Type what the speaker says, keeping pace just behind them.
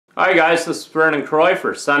Hi guys, this is Vernon Croy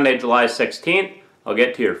for Sunday, July 16th. I'll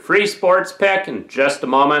get to your free sports pick in just a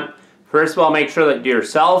moment. First of all, make sure that you do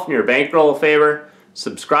yourself and your bankroll a favor.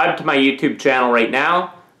 Subscribe to my YouTube channel right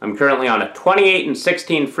now. I'm currently on a 28 and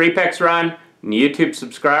 16 free picks run, and YouTube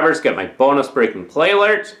subscribers get my bonus breaking play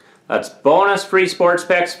alerts. That's bonus free sports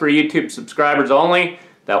picks for YouTube subscribers only.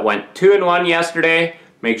 That went 2-1 yesterday.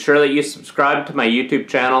 Make sure that you subscribe to my YouTube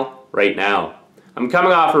channel right now. I'm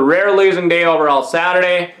coming off a rare losing day overall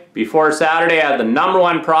Saturday. Before Saturday, I had the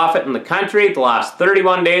 #1 profit in the country the last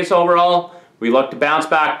 31 days overall. We look to bounce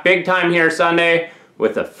back big time here Sunday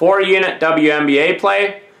with a 4-unit WNBA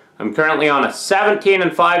play. I'm currently on a 17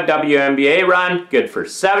 and 5 WNBA run, good for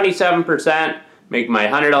 77%, making my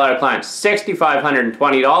 $100 client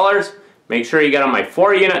 $6,520. Make sure you get on my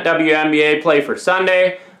 4-unit WNBA play for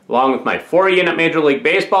Sunday, along with my 4-unit Major League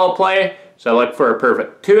Baseball play. So I look for a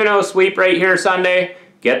perfect 2-0 sweep right here Sunday.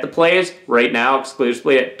 Get the plays right now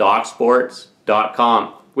exclusively at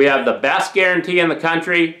DocSports.com. We have the best guarantee in the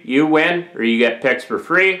country. You win or you get picks for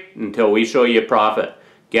free until we show you a profit.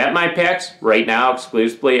 Get my picks right now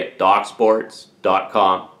exclusively at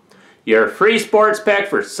DocSports.com. Your free sports pick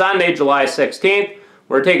for Sunday, July 16th.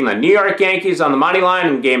 We're taking the New York Yankees on the money line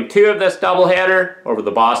in Game 2 of this doubleheader over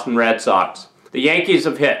the Boston Red Sox. The Yankees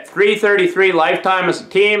have hit .333 lifetime as a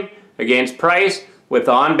team against Price with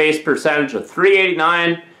an on-base percentage of .389,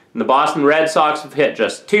 and the Boston Red Sox have hit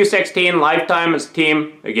just .216 lifetime as a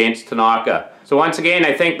team against Tanaka. So once again,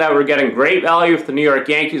 I think that we're getting great value with the New York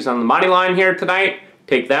Yankees on the money line here tonight.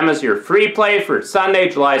 Take them as your free play for Sunday,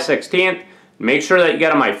 July 16th. Make sure that you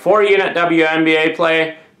get on my 4-unit WNBA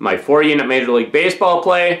play, my 4-unit Major League Baseball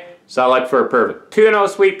play. So I look for a perfect 2-0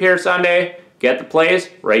 sweep here Sunday. Get the plays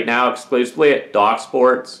right now exclusively at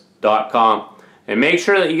DocSports.com. And make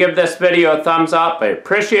sure that you give this video a thumbs up. I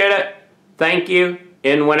appreciate it. Thank you.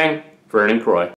 In winning, Vernon Croy.